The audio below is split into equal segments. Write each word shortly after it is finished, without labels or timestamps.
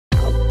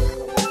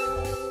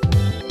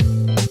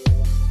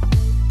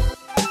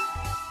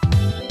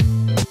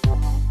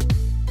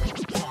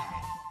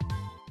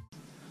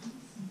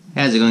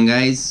How's it going,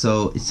 guys?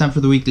 So it's time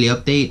for the weekly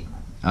update.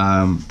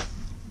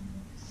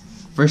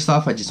 First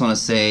off, I just want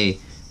to say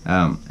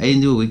I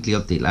didn't do a weekly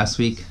update last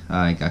week.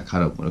 I got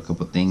caught up with a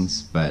couple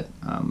things, but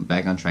I'm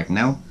back on track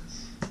now.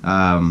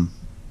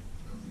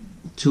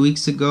 2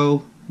 weeks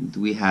ago,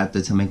 we had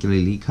the Temecula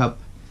League Cup,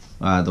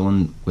 the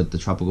one with the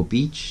tropical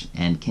beach,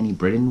 and Kenny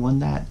Britton won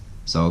that.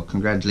 So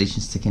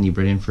congratulations to Kenny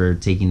Britton for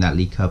taking that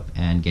League Cup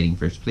and getting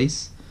first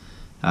place.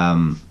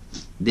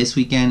 This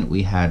weekend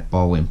we had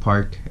Baldwin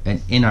Park,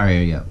 and in our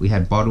area we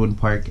had Baldwin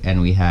Park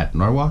and we had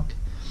Norwalk,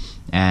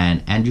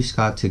 and Andrew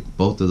Scott took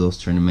both of those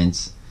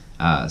tournaments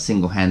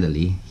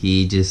single-handedly.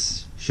 He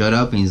just showed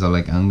up and he's all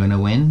like, I'm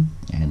gonna win,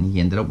 and he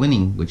ended up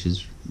winning, which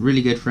is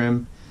really good for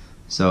him.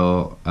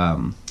 So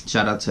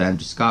shout out to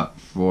Andrew Scott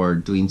for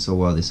doing so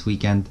well this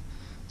weekend.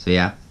 So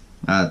yeah,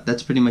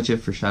 that's pretty much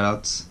it for shout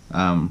outs.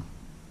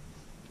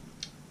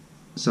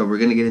 So we're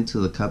gonna get into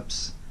the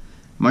cups.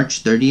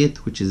 March 30th,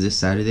 which is this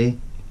Saturday,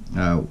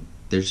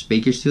 there's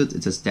Bakersfield.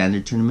 It's a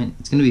standard tournament.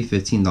 It's gonna be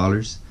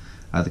 $15.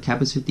 The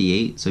cap is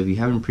 58. So if you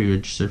haven't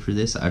pre-registered for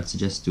this, I'd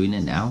suggest doing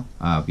it now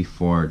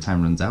before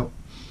time runs out.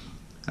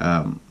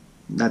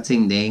 That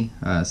same day,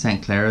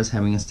 Clara is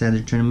having a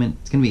standard tournament.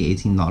 It's gonna be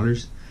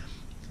 $18.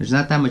 There's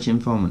not that much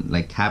info on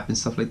like cap and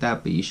stuff like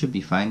that, but you should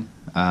be fine.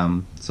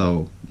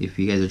 So if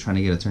you guys are trying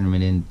to get a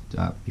tournament in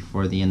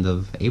before the end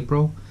of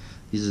April,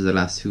 these are the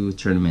last two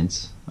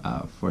tournaments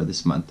for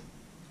this month.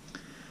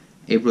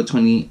 April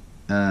 20,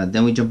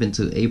 then we jump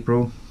into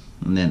April,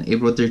 and then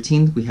April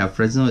 13th we have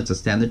Fresno. It's a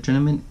standard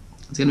tournament.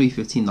 It's gonna be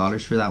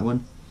 $15 for that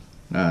one.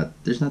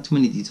 There's not too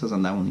many details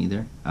on that one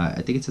either.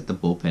 I think it's at the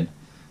bullpen.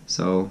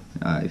 So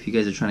if you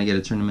guys are trying to get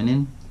a tournament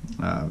in,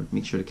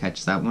 make sure to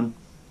catch that one.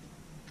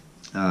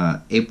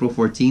 April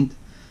 14th,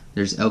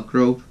 there's Elk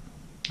Grove.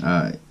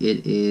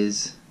 It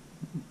is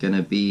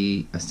gonna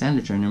be a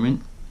standard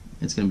tournament.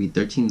 It's gonna be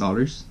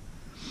 $13.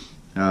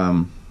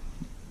 And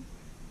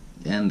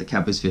the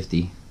cap is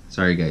 50.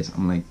 Sorry guys,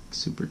 I'm like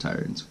super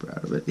tired and super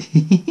out of it.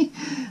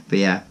 But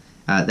yeah,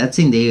 that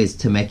same day is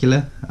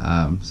Temecula.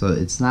 So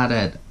it's not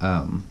at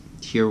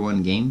Tier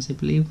 1 Games, I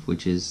believe,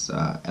 which is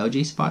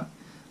LJ spot.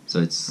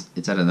 So it's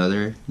at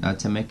another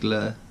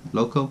Temecula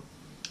loco.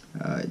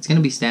 It's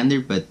gonna be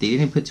standard, but they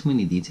didn't put too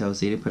many details.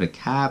 They didn't put a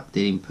cap.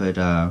 They didn't put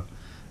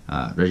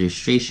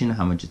registration,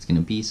 how much it's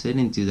gonna be. So they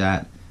didn't do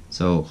that.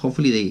 So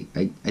hopefully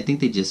I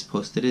think they just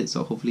posted it.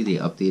 So hopefully they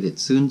update it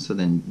soon, so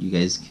then you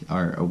guys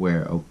are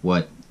aware of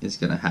what is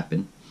gonna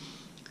happen.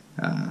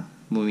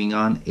 Moving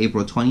on,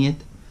 April 20th,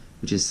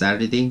 which is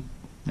Saturday,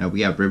 we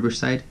have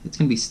Riverside. It's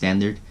gonna be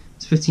standard.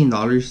 It's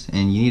 $15,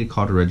 and you need a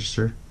call to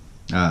register.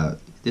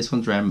 This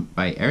one's ran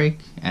by Eric,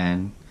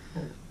 and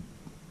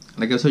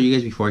like I told you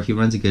guys before, he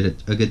runs a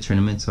good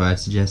tournament. So I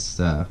suggest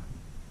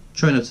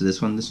trying up to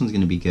this one. This one's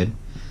gonna be good.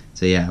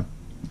 So yeah,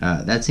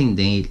 that same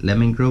day,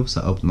 Lemon Grove,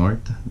 so up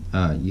north,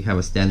 you have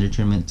a standard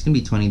tournament. It's gonna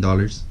be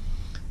 $20.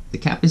 The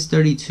cap is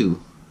 32.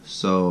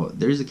 So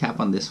there's a cap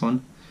on this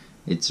one.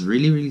 It's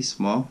really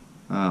small.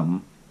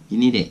 You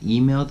need to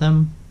email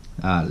them.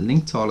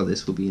 Link to all of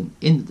this will be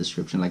in the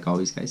description, like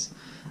always, guys.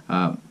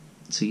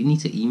 So you need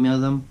to email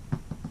them,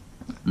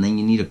 and then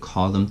you need to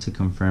call them to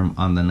confirm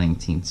on the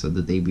 19th, so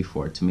the day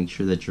before, to make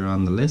sure that you're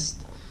on the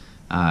list.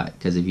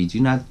 Because if you do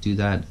not do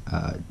that,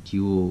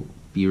 you will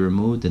be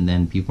removed, and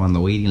then people on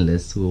the waiting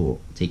list will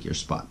take your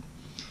spot.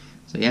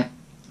 So yeah,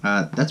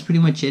 that's pretty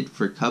much it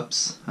for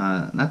cups.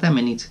 Not that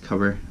many to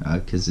cover,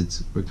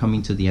 because we're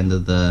coming to the end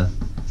of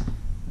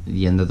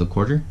the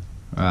quarter.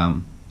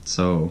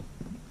 So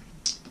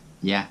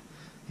yeah,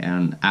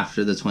 and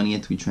after the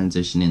 20th we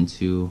transition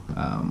into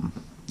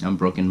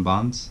Unbroken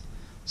Bonds.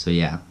 So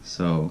yeah,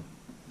 so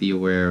be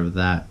aware of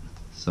that.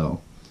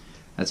 So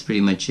that's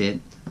pretty much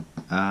it.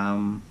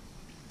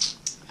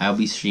 I'll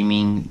be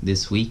streaming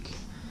this week,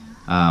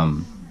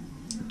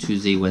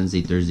 Tuesday,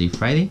 Wednesday, Thursday,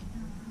 Friday.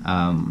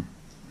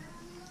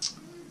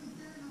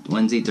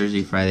 Wednesday,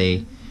 Thursday,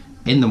 Friday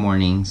in the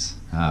mornings,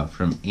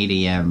 from 8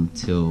 a.m.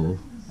 till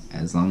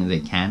as long as I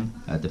can,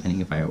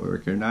 depending if I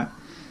work or not.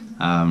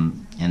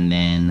 And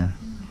then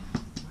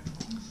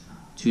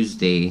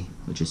Tuesday,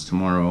 which is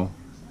tomorrow,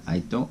 I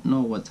don't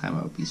know what time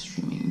I'll be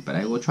streaming, but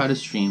I will try to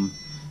stream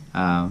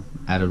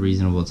at a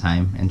reasonable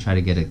time and try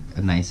to get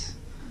a nice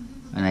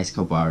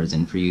couple hours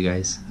in for you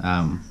guys.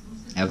 I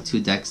have two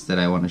decks that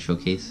I want to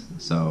showcase,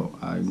 so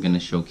I'm gonna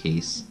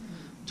showcase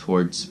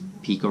Tord's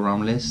Pico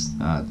ROM list.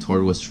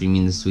 Tord was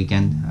streaming this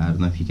weekend. I don't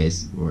know if you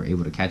guys were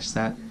able to catch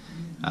that.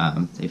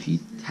 If you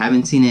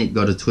haven't seen it,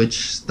 go to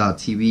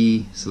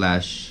twitch.tv/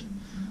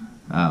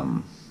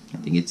 I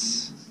think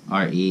it's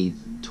RA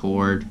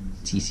Tord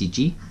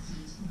TCG.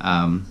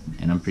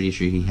 And I'm pretty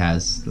sure he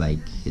has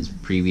like his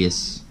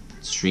previous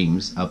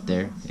streams up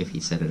there if he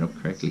set it up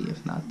correctly.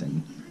 If not,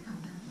 then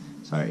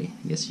sorry,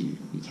 I guess you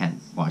can't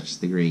watch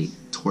the great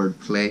Tord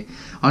play.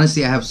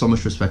 Honestly, I have so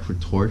much respect for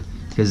Tord,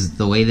 because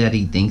the way that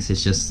he thinks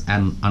is just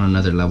on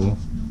another level.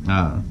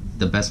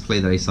 The best play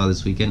that I saw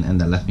this weekend,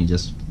 and that left me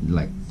just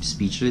like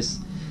speechless,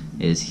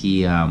 is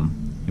he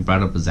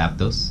brought up a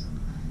Zapdos,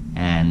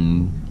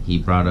 and he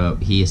brought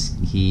up he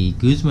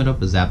Guzma'd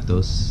up a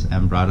Zapdos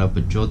and brought up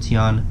a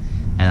Jolteon,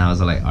 and I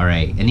was like, all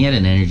right. And he had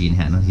an energy in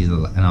hand.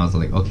 And I was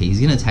like, okay, he's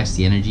gonna attach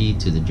the energy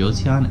to the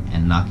Jolteon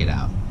and knock it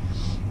out.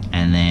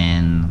 And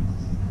then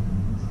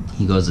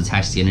he goes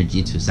attach the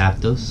energy to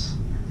Zapdos,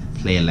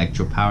 play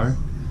Electro Power,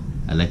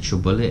 Electro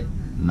Bullet,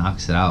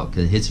 knocks it out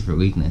because it hits it for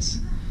weakness.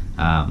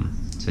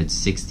 So it's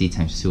 60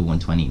 times 2,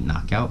 120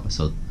 knockout.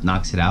 So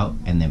knocks it out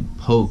and then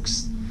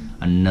pokes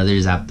another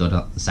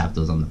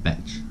Zapdos on the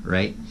bench,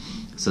 right?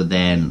 So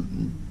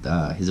then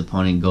his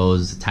opponent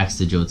goes, attacks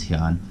the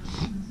Jolteon.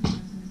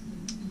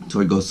 So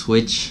it goes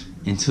switch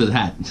into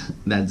that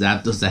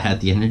Zapdos that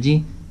had the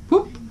energy,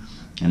 whoop,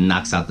 and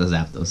knocks out the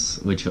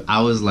Zapdos. Which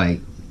I was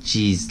like,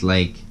 geez,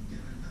 like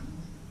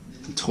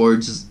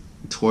Tord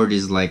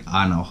is like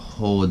on a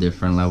whole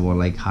different level.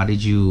 Like how'd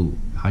you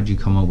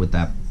come up with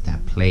that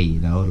play, you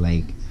know?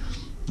 Like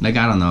I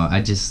don't know,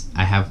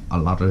 I have a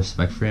lot of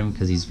respect for him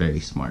because he's very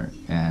smart,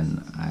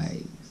 and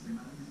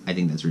I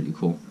think that's really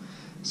cool.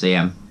 So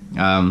yeah,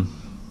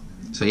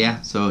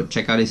 so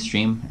check out his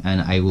stream,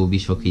 and I will be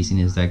showcasing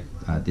his deck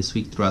this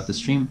week throughout the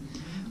stream.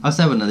 I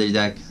also have another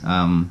deck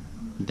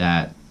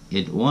that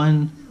it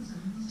won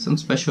some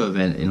special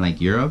event in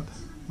like Europe,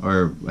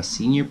 or a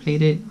senior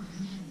played it,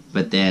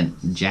 but then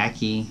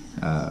Jackie,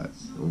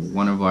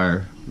 one of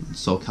our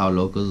SoCal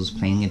locals, was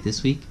playing it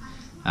this week.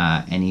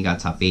 And he got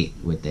top 8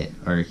 with it,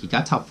 or he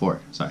got top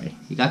 4. Sorry,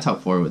 he got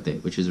top 4 with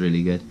it, which is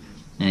really good.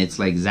 And it's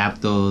like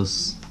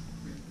Zapdos,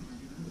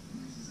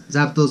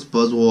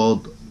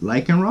 Buzzwole,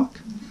 Lycanroc.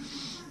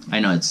 I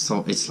know it's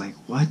like,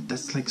 what?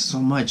 That's like so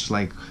much.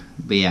 Like,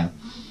 but yeah,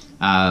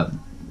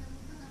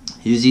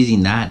 he was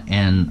using that,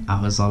 and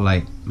I was all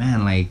like,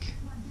 man, like,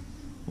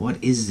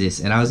 what is this?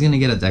 And I was gonna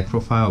get a deck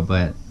profile,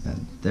 but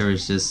there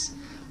was just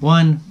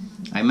one.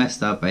 I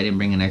messed up. I didn't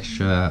bring an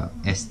extra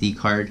SD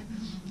card.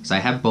 So I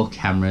have both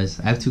cameras.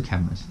 I have 2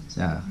 cameras.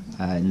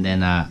 And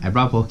then I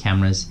brought both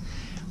cameras,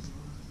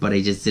 but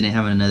I just didn't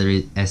have another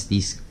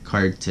SD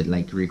card to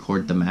like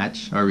record the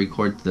match or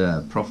record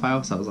the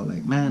profile. So I was all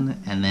like,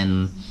 man. And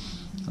then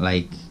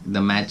like the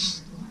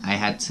match, I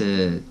had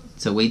to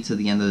wait till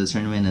the end of the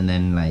tournament, and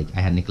then like I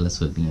had Nicholas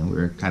with me, and we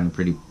were kind of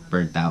pretty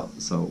burnt out,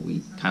 so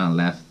we kind of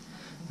left,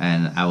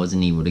 and I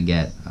wasn't able to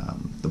get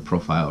the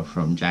profile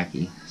from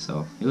Jackie.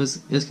 So it was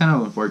kind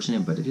of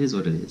unfortunate, but it is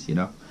what it is, you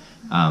know.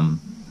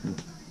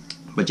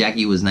 But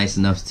Jackie was nice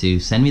enough to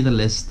send me the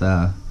list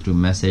through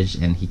message,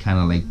 and he kind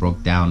of like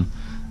broke down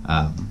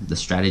the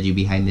strategy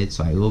behind it.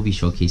 So I will be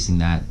showcasing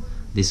that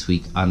this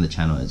week on the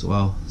channel as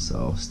well.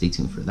 So stay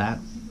tuned for that.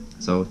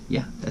 So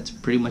yeah, that's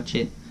pretty much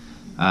it.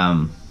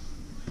 I'm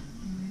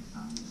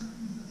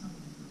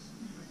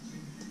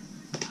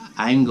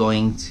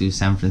going to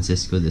San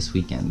Francisco this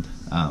weekend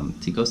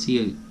to go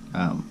see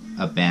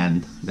a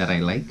band that I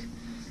like.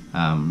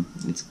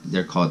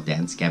 They're called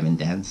Dance Gavin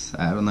Dance.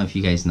 I don't know if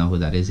you guys know who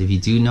that is. If you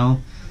do know,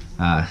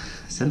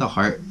 send a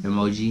heart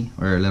emoji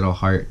or a little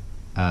heart,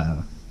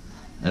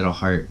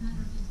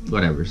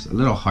 whatever, a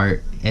little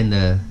heart in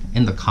the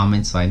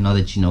comments, so I know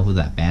that you know who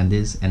that band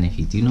is. And if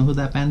you do know who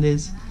that band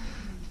is,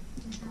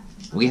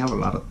 we have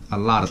a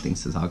lot of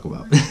things to talk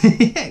about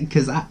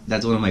because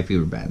that's one of my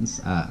favorite bands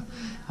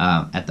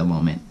at the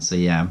moment. So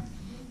yeah.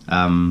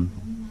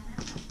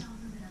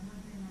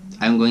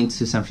 I'm going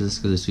to San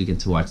Francisco this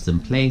weekend to watch them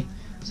play,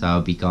 so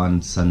I'll be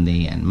gone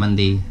Sunday and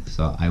Monday,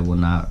 so I will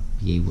not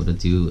be able to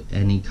do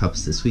any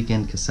cups this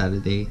weekend because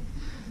Saturday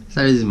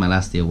is my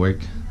last day of work.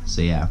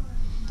 So yeah,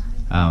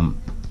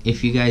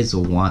 if you guys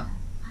want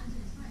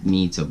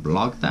me to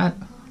blog that,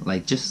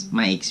 like just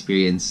my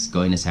experience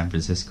going to San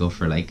Francisco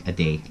for like a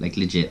day, like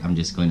legit, I'm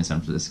just going to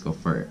San Francisco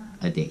for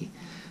a day.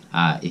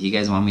 If you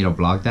guys want me to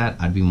blog that,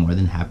 I'd be more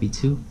than happy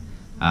to.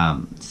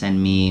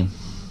 Send me,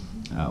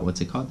 what's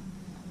it called?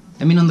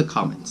 Let me know in the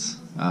comments.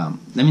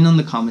 Let me know in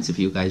the comments if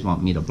you guys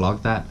want me to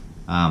blog that.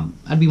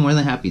 I'd be more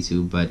than happy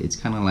to, but it's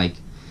kind of like,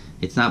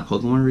 it's not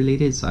Pokemon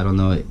related, so I don't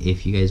know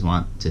if you guys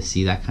want to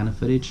see that kind of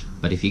footage.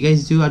 But if you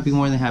guys do, I'd be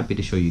more than happy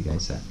to show you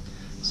guys that.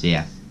 So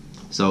yeah,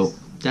 so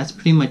that's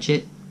pretty much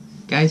it,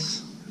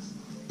 guys.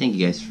 Thank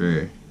you guys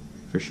for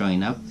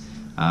showing up.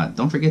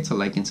 Don't forget to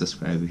like and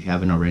subscribe if you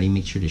haven't already.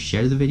 Make sure to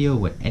share the video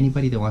with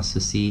anybody that wants to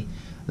see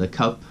the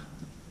cups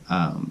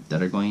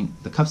that are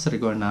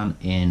going on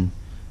in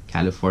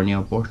California,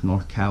 both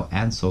NorCal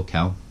and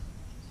SoCal.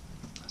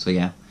 So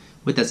yeah,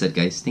 with that said,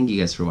 guys, thank you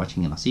guys for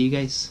watching, and I'll see you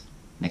guys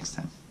next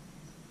time.